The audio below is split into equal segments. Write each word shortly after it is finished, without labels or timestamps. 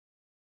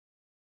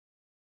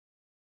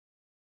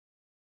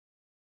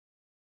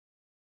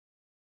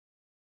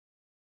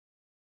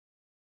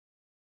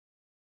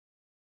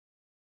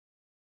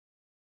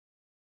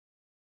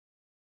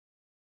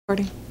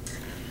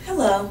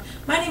Hello,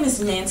 my name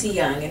is Nancy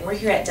Young and we're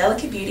here at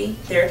Delicate Beauty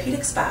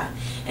Therapeutic Spa,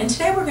 and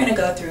today we're going to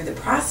go through the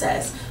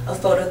process of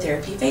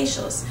phototherapy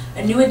facials,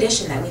 a new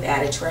addition that we've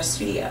added to our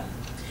studio.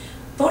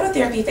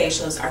 Phototherapy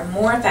facials are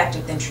more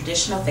effective than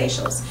traditional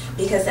facials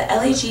because the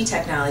LHE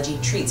technology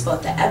treats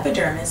both the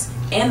epidermis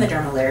and the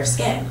dermal layer of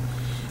skin.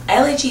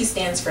 LHE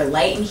stands for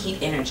light and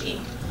heat energy.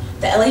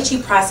 The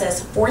LHE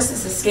process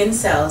forces the skin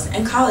cells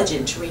and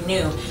collagen to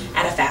renew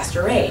at a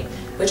faster rate,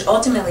 which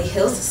ultimately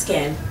heals the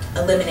skin,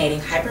 eliminating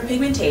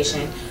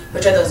hyperpigmentation,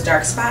 which are those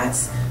dark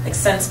spots, like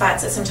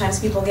sunspots that sometimes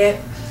people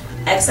get,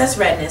 excess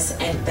redness,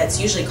 and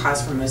that's usually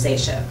caused from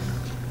rosacea.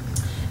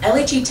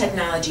 LHE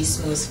technology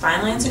smooths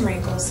fine lines and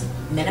wrinkles,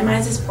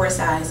 minimizes pore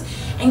size,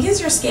 and gives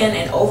your skin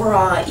an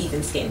overall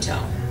even skin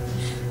tone.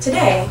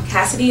 Today,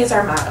 Cassidy is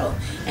our model,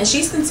 and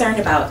she's concerned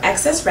about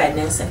excess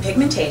redness and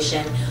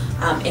pigmentation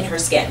in her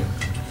skin.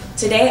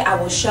 Today,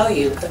 I will show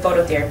you the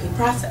phototherapy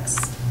process.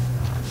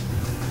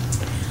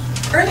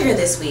 Earlier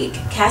this week,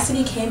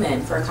 Cassidy came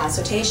in for a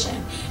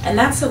consultation, and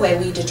that's the way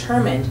we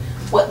determined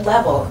what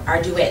level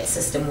our duet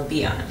system will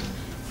be on.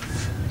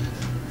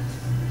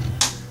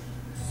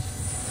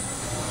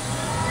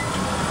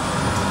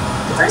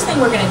 The first thing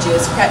we're going to do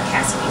is prep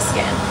Cassidy's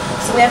skin.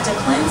 So we have to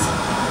cleanse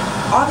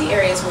all the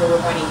areas where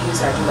we're going to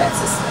use our duet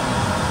system.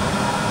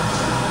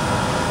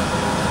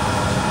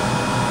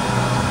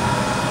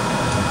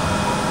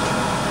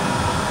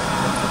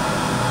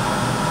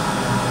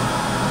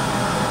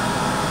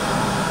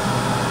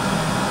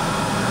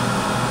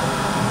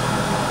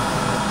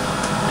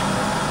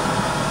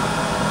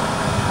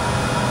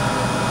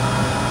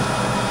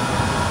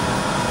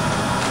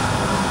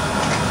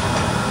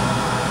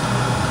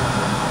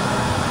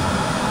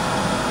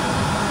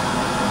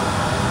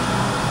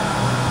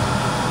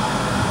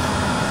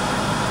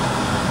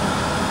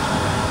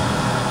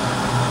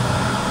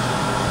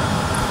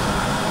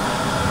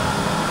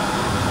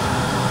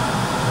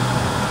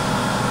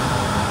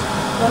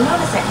 You'll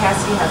notice that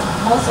Cassidy has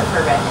most of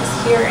her redness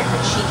here in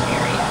her cheek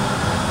area.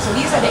 So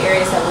these are the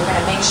areas that we're going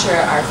to make sure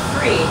are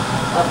free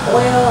of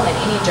oil and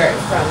any dirt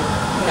from,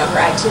 her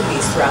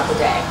activities throughout the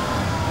day.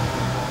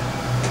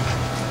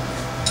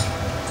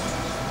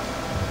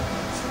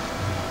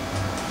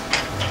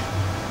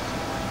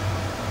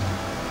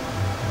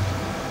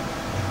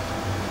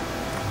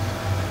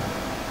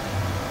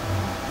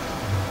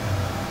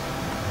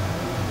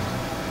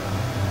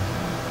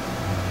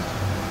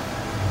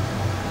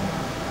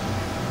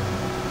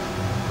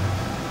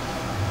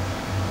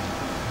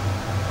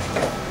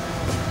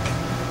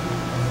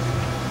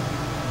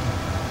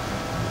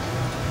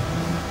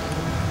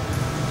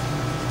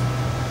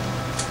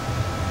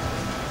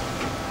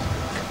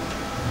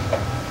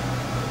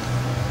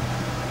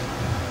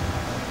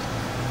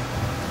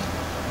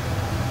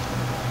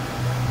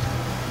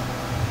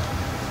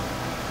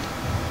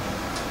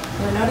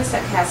 You'll notice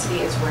that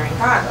Cassidy is wearing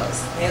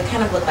goggles. They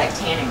kind of look like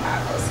tanning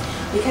goggles.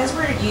 Because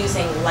we're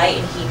using light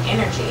and heat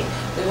energy,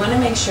 we want to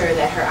make sure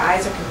that her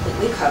eyes are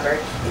completely covered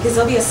because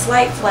there'll be a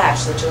slight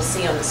flash that you'll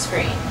see on the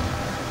screen.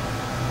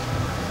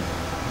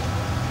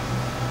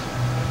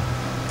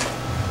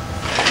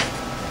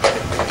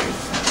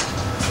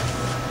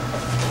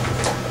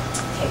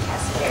 Okay,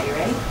 Cassidy, are you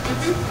ready?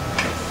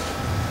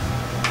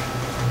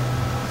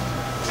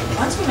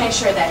 Once we make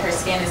sure that her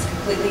skin is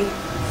completely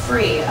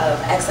free of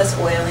excess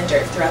oil and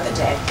dirt throughout the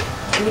day,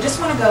 and we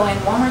just want to go in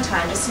one more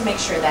time just to make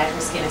sure that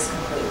her skin is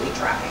completely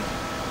dry.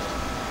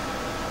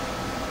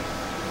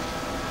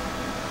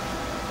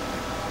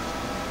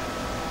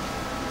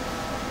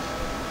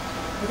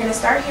 We're going to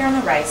start here on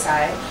the right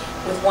side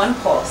with one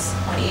pulse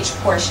on each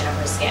portion of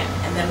her skin,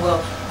 and then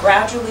we'll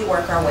gradually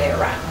work our way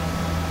around.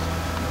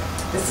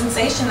 The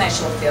sensation that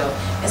you'll feel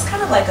is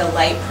kind of like a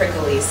light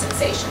prickly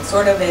sensation,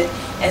 sort of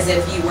as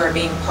if you were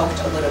being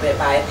poked a little bit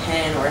by a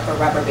pen or if a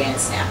rubber band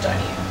snapped on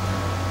you.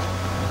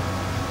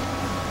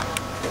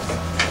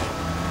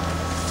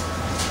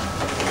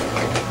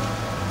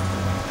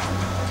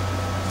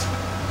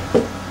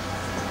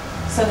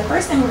 So the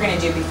first thing we're going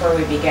to do before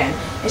we begin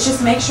is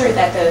just make sure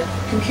that the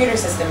computer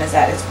system is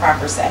at its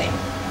proper setting.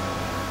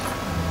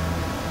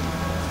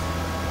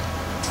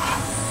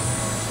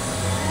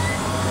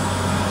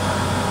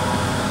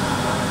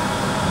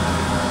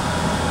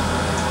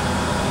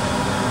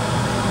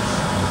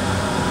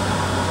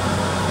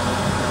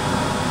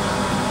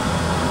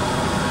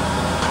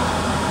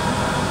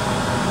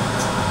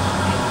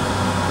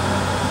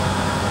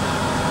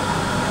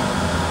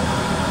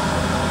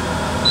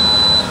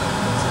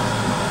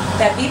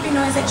 That beeping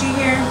noise that you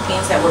hear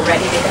means that we're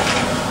ready to go.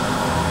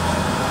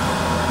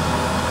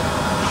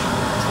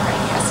 All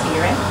right, Cassidy, you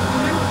ready?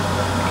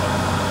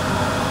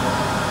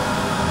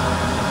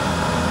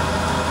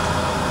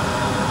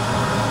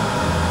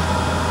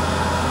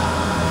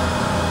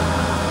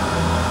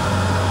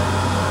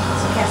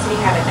 So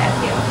Cassidy, how did that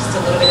feel? Just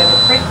a little bit of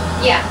a prick?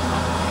 Yeah.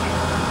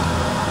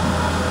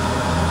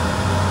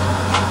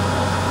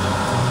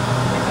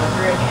 We're going to go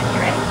through again.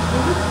 You ready?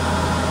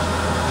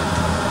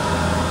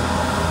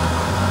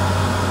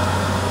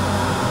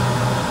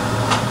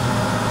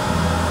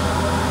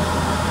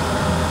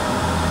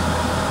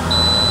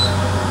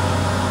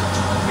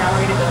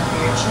 going to go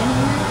through your chin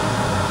here.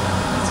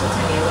 So it's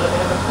going to be a little bit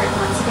of a prick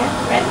once again.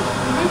 Ready?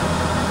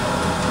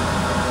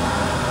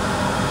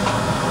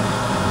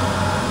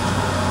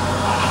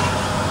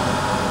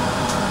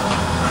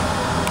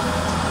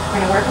 We're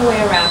going to work our way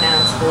around now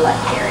to the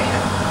left area.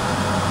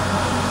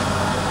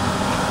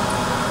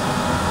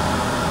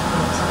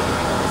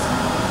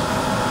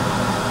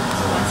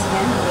 So once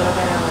again, a little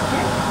bit on the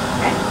prick.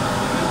 Ready?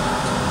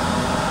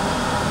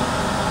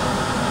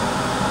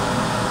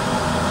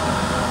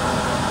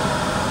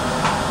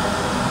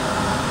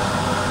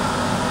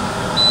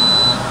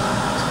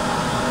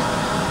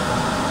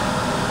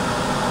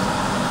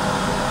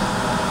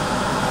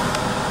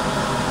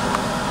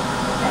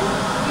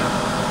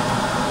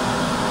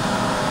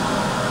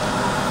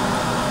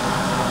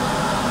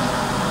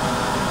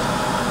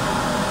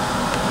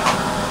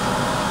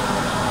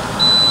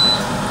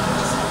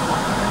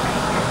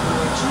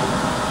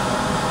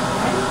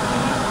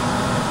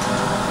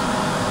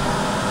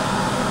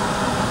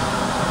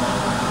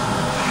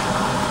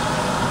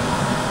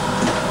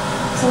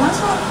 So once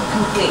we're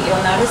complete, you'll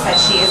notice that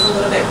she is a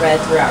little bit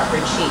red throughout her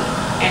cheek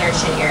and her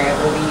chin area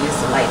where we use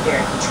the light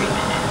therapy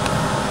treatment in.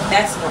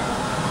 That's normal.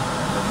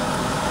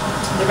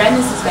 The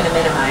redness is going to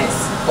minimize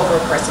over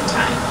a course of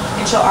time.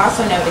 And she'll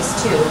also notice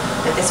too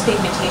that this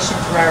pigmentation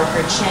throughout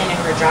her chin and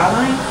her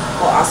jawline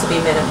will also be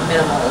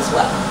minimal as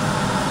well.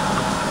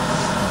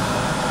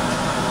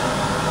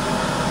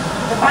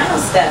 The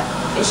final step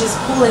is just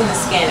cooling the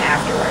skin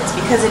afterwards.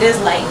 Because it is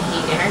light and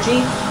heat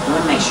energy, you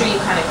want to make sure you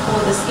kind of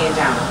cool the skin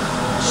down,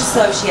 just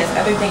so if she has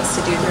other things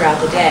to do throughout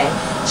the day,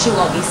 she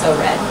won't be so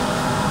red.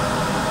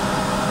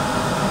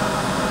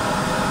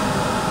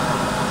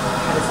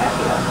 How does that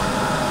feel?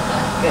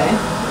 Good?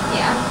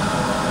 Yeah.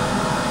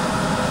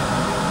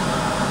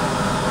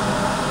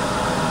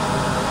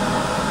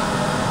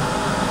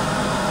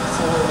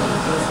 So we'll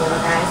leave these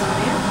little guys on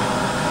there.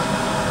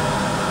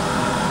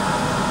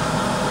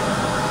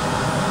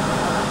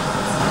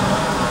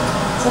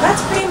 So that's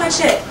pretty much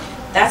it.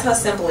 That's how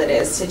simple it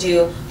is to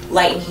do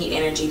light and heat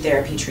energy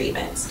therapy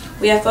treatments.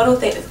 We have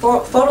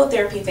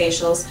phototherapy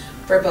facials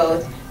for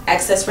both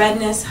excess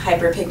redness,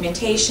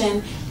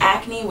 hyperpigmentation,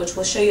 acne, which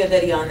we'll show you a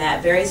video on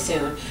that very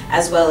soon,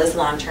 as well as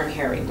long-term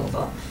hair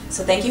removal.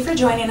 So thank you for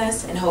joining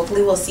us, and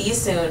hopefully we'll see you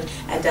soon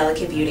at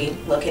Delicate Beauty,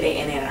 located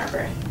in Ann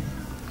Arbor.